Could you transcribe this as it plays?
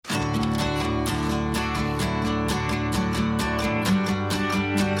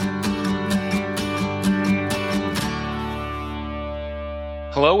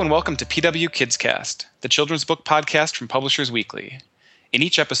Hello and welcome to PW KidsCast, the children's book podcast from Publishers Weekly. In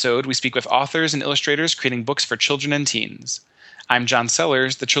each episode, we speak with authors and illustrators creating books for children and teens. I'm John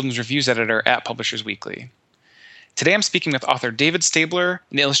Sellers, the children's reviews editor at Publishers Weekly. Today I'm speaking with author David Stabler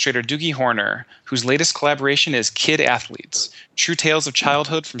and illustrator Doogie Horner, whose latest collaboration is Kid Athletes, True Tales of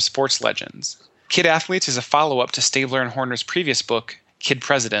Childhood from Sports Legends. Kid Athletes is a follow-up to Stabler and Horner's previous book, Kid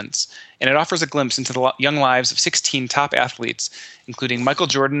Presidents, and it offers a glimpse into the young lives of 16 top athletes, including Michael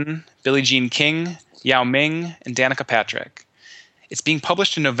Jordan, Billie Jean King, Yao Ming, and Danica Patrick. It's being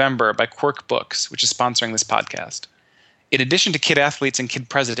published in November by Quirk Books, which is sponsoring this podcast. In addition to Kid Athletes and Kid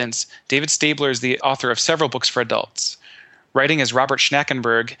Presidents, David Stabler is the author of several books for adults. Writing as Robert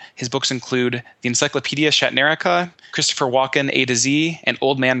Schnackenberg, his books include The Encyclopedia Shatnerica, Christopher Walken A to Z, and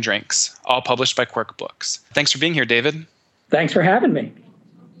Old Man Drinks, all published by Quirk Books. Thanks for being here, David. Thanks for having me.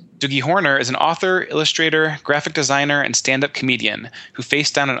 Doogie Horner is an author, illustrator, graphic designer, and stand-up comedian who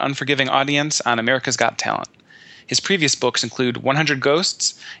faced down an unforgiving audience on America's Got Talent. His previous books include 100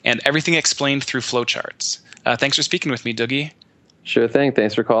 Ghosts and Everything Explained Through Flowcharts. Thanks for speaking with me, Doogie. Sure thing.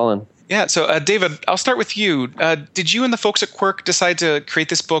 Thanks for calling. Yeah, so David, I'll start with you. Did you and the folks at Quirk decide to create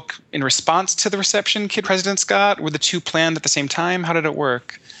this book in response to the reception Kid Presidents got? Were the two planned at the same time? How did it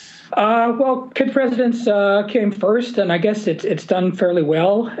work? Well, Kid Presidents came first, and I guess it's done fairly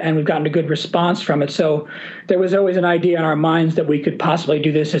well, and we've gotten a good response from it. So there was always an idea in our minds that we could possibly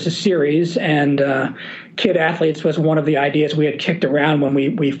do this as a series, and Kid Athletes was one of the ideas we had kicked around when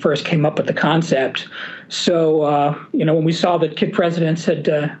we first came up with the concept. So, when we saw that Kid Presidents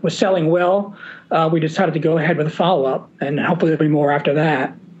was selling well, we decided to go ahead with a follow-up, and hopefully there'll be more after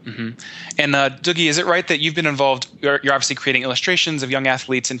that. Mm-hmm. And Doogie, is it right that you've been involved, you're obviously creating illustrations of young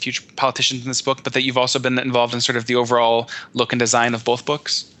athletes and future politicians in this book, but that you've also been involved in sort of the overall look and design of both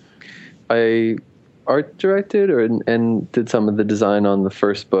books? I art directed and did some of the design on the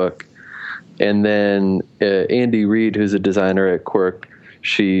first book. And then Andy Reid, who's a designer at Quirk,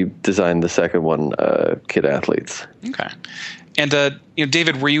 she designed the second one, Kid Athletes. Okay. And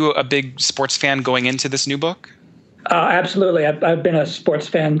David, were you a big sports fan going into this new book? Absolutely. I've been a sports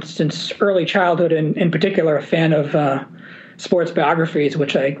fan since early childhood, and in particular a fan of sports biographies,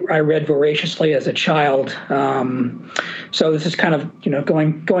 which I read voraciously as a child. So this is kind of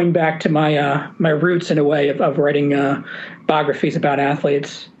going back to my roots in a way of writing biographies about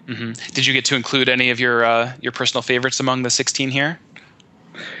athletes. Mm-hmm. Did you get to include any of your personal favorites among the 16 here?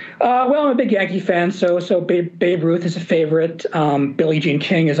 Well, I'm a big Yankee fan, so Babe Ruth is a favorite. Billie Jean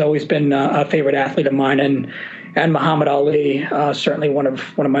King has always been a favorite athlete of mine, and Muhammad Ali, certainly one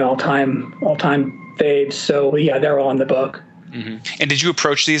of my all-time faves. So yeah, they're all in the book. Mm-hmm. And did you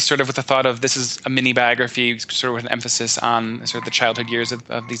approach these sort of with the thought of this is a mini biography, sort of with an emphasis on sort of the childhood years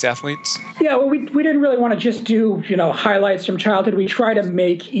of these athletes? Yeah, well, we didn't really want to just do highlights from childhood. We try to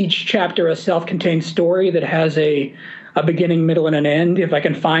make each chapter a self-contained story that has a beginning, middle, and an end. If I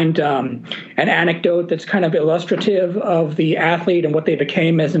can find an anecdote that's kind of illustrative of the athlete and what they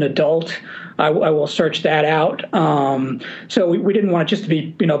became as an adult, I will search that out. So we didn't want it just to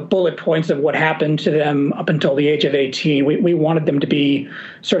be, bullet points of what happened to them up until the age of 18. We wanted them to be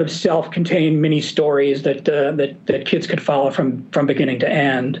sort of self-contained mini stories that kids could follow from beginning to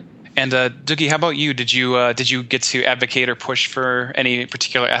end. And Doogie, how about you? Did you get to advocate or push for any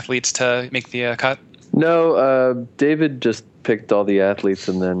particular athletes to make the cut? No, David just picked all the athletes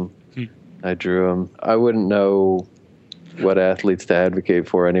and then I drew them. I wouldn't know what athletes to advocate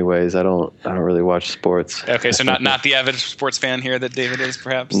for anyways. I don't really watch sports. Okay, so not the avid sports fan here that David is,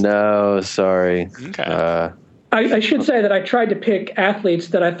 perhaps? No, sorry. Okay. I should say that I tried to pick athletes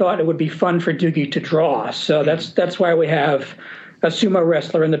that I thought it would be fun for Doogie to draw. So that's why we have a sumo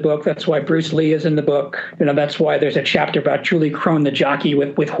wrestler in the book. That's why Bruce Lee is in the book. That's why there's a chapter about Julie Crone, the jockey,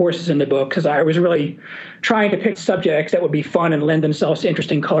 with horses in the book, because I was really trying to pick subjects that would be fun and lend themselves to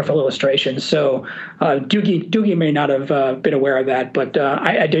interesting, colorful illustrations. So Doogie may not have been aware of that, but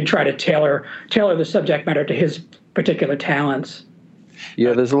I did try to tailor the subject matter to his particular talents.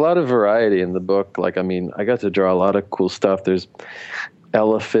 Yeah, there's a lot of variety in the book. I got to draw a lot of cool stuff. There's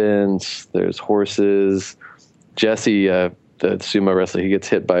elephants, there's horses. Jesse, the sumo wrestler, he gets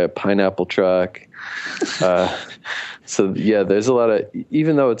hit by a pineapple truck. So yeah, there's a lot of,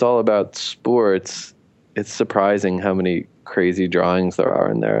 even though it's all about sports, it's surprising how many crazy drawings there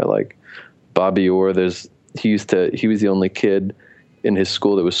are in there. Like Bobby Orr, he was the only kid in his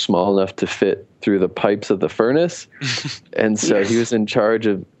school that was small enough to fit through the pipes of the furnace. And so he was in charge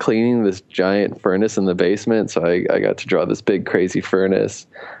of cleaning this giant furnace in the basement. So I got to draw this big crazy furnace.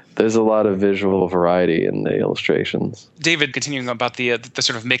 there's a lot of visual variety in the illustrations. David, continuing about the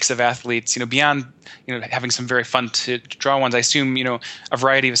sort of mix of athletes, beyond having some very fun to draw ones, I assume a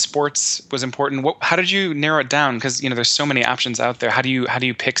variety of sports was important. How did you narrow it down? Because there's so many options out there. How do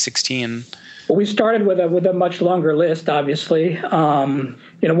you pick 16? Well, we started with a much longer list, obviously. One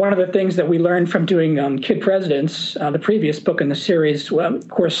of the things that we learned from doing Kid Presidents, the previous book in the series, well, of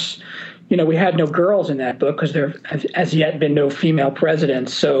course, we had no girls in that book because there has yet been no female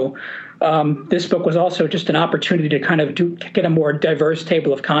presidents. So this book was also just an opportunity to kind of get a more diverse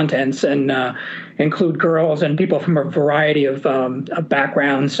table of contents and include girls and people from a variety of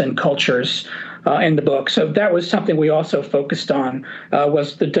backgrounds and cultures in the book. So that was something we also focused on,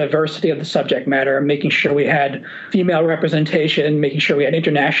 was the diversity of the subject matter, making sure we had female representation, making sure we had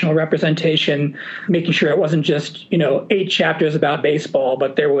international representation, making sure it wasn't just 8 chapters about baseball,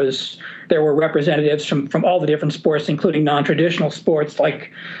 but there were representatives from all the different sports, including non-traditional sports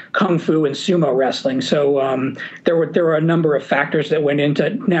like kung fu and sumo wrestling. So there were a number of factors that went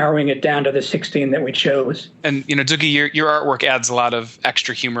into narrowing it down to the 16 that we chose. And Doogie, your artwork adds a lot of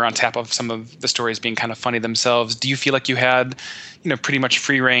extra humor on top of some of the stories being kind of funny themselves. Do you feel like you had pretty much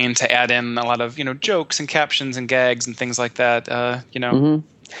free reign to add in a lot of jokes and captions and gags and things like that? Mm-hmm.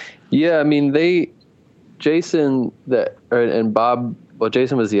 Yeah, I mean Jason and Bob. Well,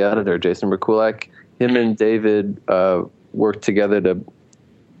 Jason was the editor, Jason Merkulak. Him and David worked together to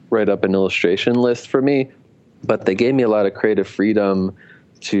write up an illustration list for me, but they gave me a lot of creative freedom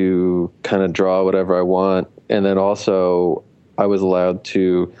to kind of draw whatever I want. And then also I was allowed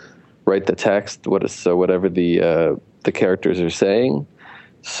to write the text, whatever the characters are saying.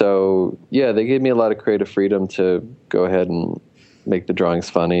 So yeah, they gave me a lot of creative freedom to go ahead and make the drawings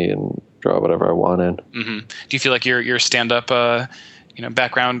funny and draw whatever I wanted. Mm-hmm. Do you feel like your stand-up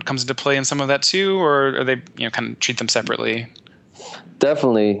background comes into play in some of that too, or are they kind of treat them separately?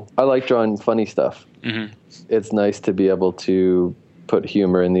 Definitely. I like drawing funny stuff. Mm-hmm. It's nice to be able to put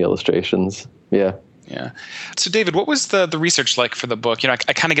humor in the illustrations. Yeah. Yeah. So, David, what was the research like for the book? I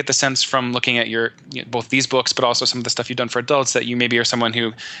kind of get the sense from looking at your both these books, but also some of the stuff you've done for adults, that you maybe are someone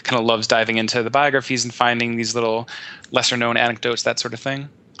who kind of loves diving into the biographies and finding these little lesser-known anecdotes, that sort of thing.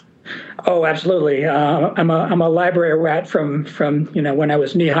 Oh, absolutely. I'm a library rat from when I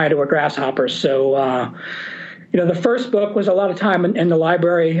was knee high to a grasshopper. So. The first book was a lot of time in the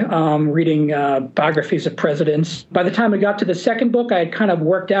library reading biographies of presidents. By the time we got to the second book, I had kind of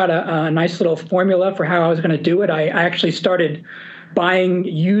worked out a nice little formula for how I was going to do it. I actually started buying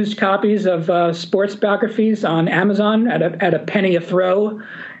used copies of sports biographies on Amazon at a penny a throw.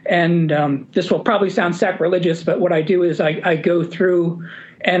 And this will probably sound sacrilegious, but what I do is I go through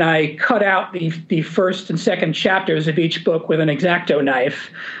and I cut out the first and second chapters of each book with an X-Acto knife.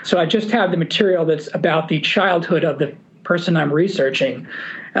 So I just have the material that's about the childhood of the person I'm researching.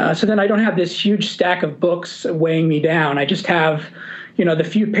 So then I don't have this huge stack of books weighing me down. I just have, the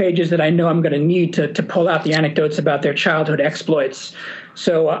few pages that I know I'm going to need to pull out the anecdotes about their childhood exploits.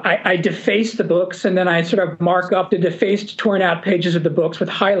 So I deface the books, and then I sort of mark up the defaced, torn out pages of the books with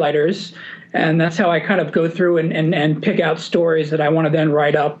highlighters. And that's how I kind of go through and pick out stories that I want to then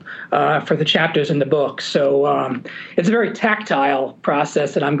write up for the chapters in the book. So it's a very tactile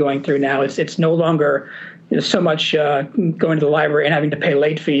process that I'm going through now. It's no longer so much going to the library and having to pay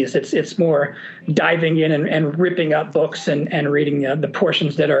late fees. It's more diving in and ripping up books and reading the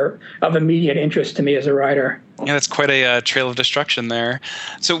portions that are of immediate interest to me as a writer. Yeah, that's quite a trail of destruction there.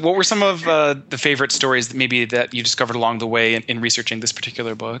 So what were some of the favorite stories that you discovered along the way in researching this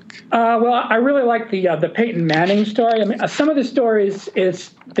particular book? Well, I really like the Peyton Manning story. I mean, some of the stories,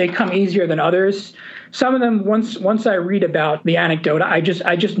 they come easier than others. Some of them, once I read about the anecdote, I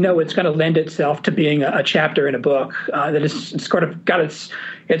just know it's going to lend itself to being a chapter in a book. That it's sort of got its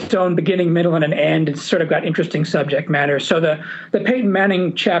own beginning, middle, and an end. It's sort of got interesting subject matter. So the Peyton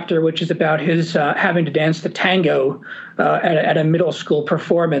Manning chapter, which is about his having to dance the tango at a middle school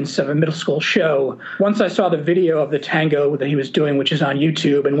performance of a middle school show. Once I saw the video of the tango that he was doing, which is on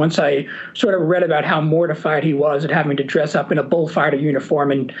YouTube, and once I sort of read about how mortified he was at having to dress up in a bullfighter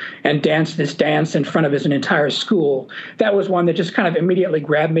uniform and dance this dance in front of his entire school, that was one that just kind of immediately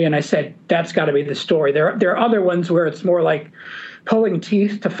grabbed me, and I said, that's got to be the story. There are other ones where it's more like pulling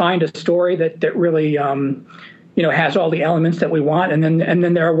teeth to find a story that really has all the elements that we want, and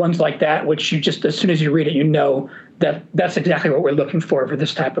then there are ones like that which you just, as soon as you read it, that's exactly what we're looking for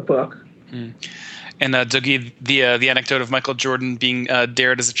this type of book. Mm. And Doogie, the anecdote of Michael Jordan being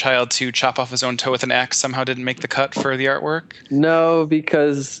dared as a child to chop off his own toe with an axe somehow didn't make the cut for the artwork? No,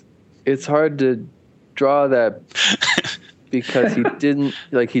 because it's hard to draw that because he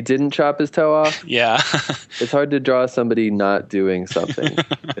didn't chop his toe off. Yeah. It's hard to draw somebody not doing something.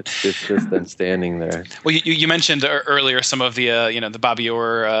 It's just them standing there. Well, you mentioned earlier some of the the Bobby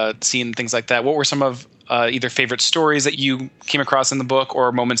Orr scene, things like that. What were some of either favorite stories that you came across in the book,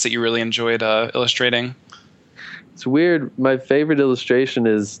 or moments that you really enjoyed illustrating? It's weird. My favorite illustration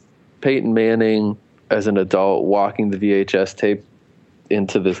is Peyton Manning as an adult walking the VHS tape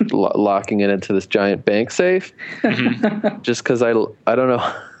into this, locking it into this giant bank safe. Mm-hmm. Just because I don't know,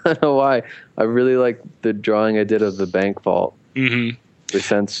 I don't know why. I really like the drawing I did of the bank vault. Mm-hmm. It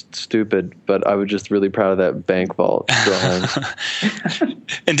sounds stupid, but I was just really proud of that bank vault drawing.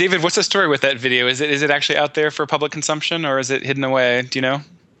 And David, what's the story with that video? Is it actually out there for public consumption, or is it hidden away? Do you know?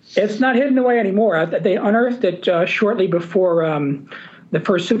 It's not hidden away anymore. They unearthed it shortly before the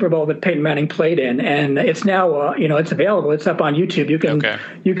first Super Bowl that Peyton Manning played in, and it's now it's available. It's up on YouTube.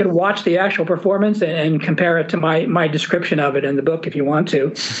 You can watch the actual performance and compare it to my description of it in the book if you want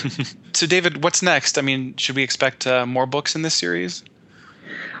to. So, David, what's next? I mean, should we expect more books in this series?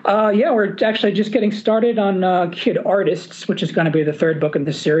 Yeah, we're actually just getting started on Kid Artists, which is going to be the third book in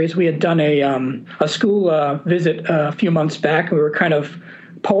this series. We had done a school visit a few months back. We were kind of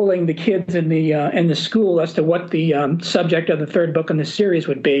polling the kids in the school as to what the subject of the third book in the series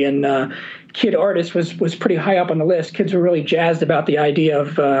would be, and Kid Artist was pretty high up on the list. Kids were really jazzed about the idea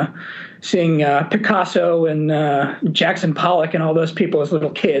of seeing Picasso and Jackson Pollock and all those people as little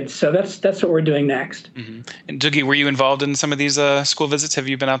kids. So that's what we're doing next. Mm-hmm. And Doogie, were you involved in some of these school visits? Have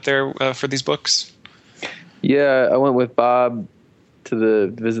you been out there for these books? Yeah, I went with Bob to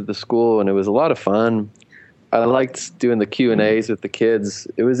visit the school, and it was a lot of fun. I liked doing the Q&As with the kids.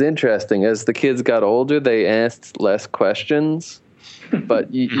 It was interesting. As the kids got older, they asked less questions,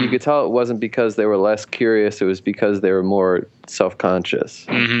 but you could tell it wasn't because they were less curious. It was because they were more self-conscious.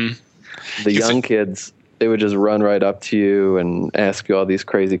 Mm-hmm. The young kids, they would just run right up to you and ask you all these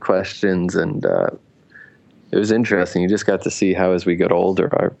crazy questions, and it was interesting. You just got to see how, as we get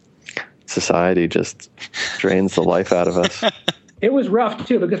older, our society just drains the life out of us. It was rough,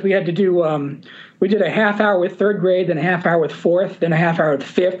 too, because we had to do we did a half hour with third grade, then a half hour with fourth, then a half hour with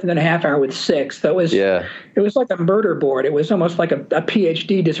fifth, and then a half hour with sixth. It was like a murder board. It was almost like a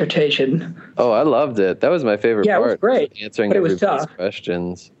PhD dissertation. Oh, I loved it. That was my favorite part. Yeah, it was great. Answering but it was everybody's tough.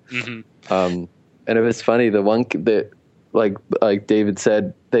 questions. Mm-hmm. And it was funny. The one that, like David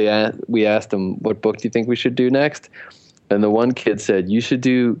said, we asked him, what book do you think we should do next? And the one kid said, you should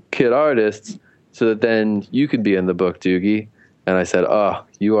do Kid Artists so that then you could be in the book, Doogie. And I said, oh,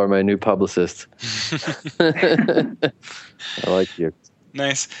 you are my new publicist. I like you.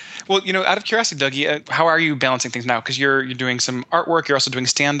 Nice. Well, out of curiosity, Dougie, how are you balancing things now? Because you're doing some artwork, you're also doing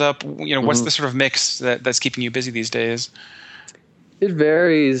stand-up. What's the sort of mix that's keeping you busy these days? It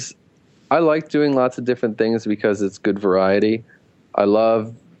varies. I like doing lots of different things because it's good variety. I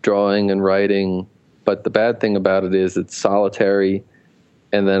love drawing and writing, but the bad thing about it is it's solitary.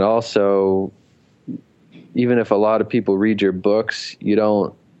 And then also, even if a lot of people read your books, you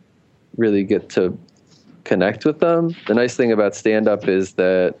don't really get to connect with them. The nice thing about stand-up is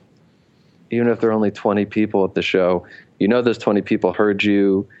that even if there are only 20 people at the show, those 20 people heard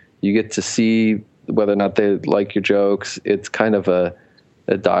you. You get to see whether or not they like your jokes. It's kind of a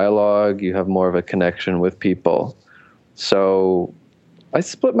dialogue. You have more of a connection with people. So I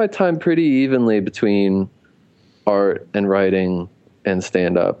split my time pretty evenly between art and writing and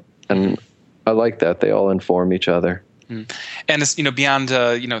stand-up. And I like that. They all inform each other. Mm. And beyond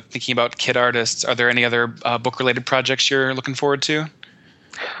thinking about Kid Artists, are there any other book-related projects you're looking forward to?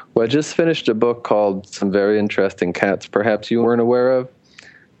 Well, I just finished a book called Some Very Interesting Cats Perhaps You Weren't Aware Of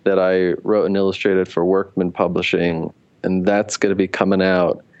that I wrote and illustrated for Workman Publishing, and that's going to be coming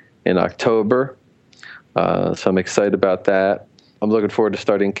out in October. So I'm excited about that. I'm looking forward to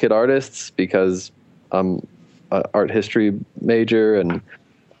starting Kid Artists because I'm an art history major and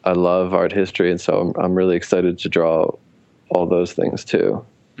I love art history, and so I'm really excited to draw all those things too.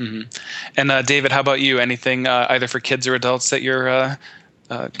 Mm-hmm. And David, how about you? Anything either for kids or adults that you're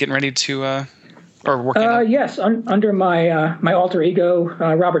getting ready to or working on? Yes, under my my alter ego,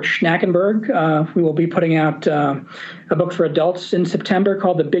 Robert Schnackenberg, we will be putting out a book for adults in September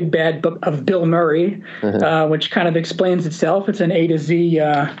called The Big Bad Book of Bill Murray, which kind of explains itself. It's an A to Z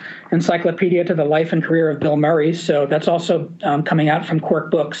encyclopedia to the life and career of Bill Murray. So that's also coming out from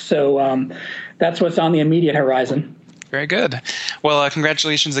Quirk Books. So that's what's on the immediate horizon. Very good. Well,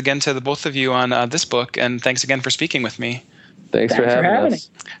 congratulations again to the both of you on this book, and thanks again for speaking with me. Thanks for having us.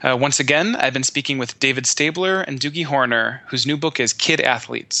 Once again, I've been speaking with David Stabler and Doogie Horner, whose new book is Kid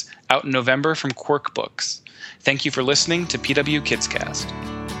Athletes, out in November from Quirk Books. Thank you for listening to PW Kids Cast.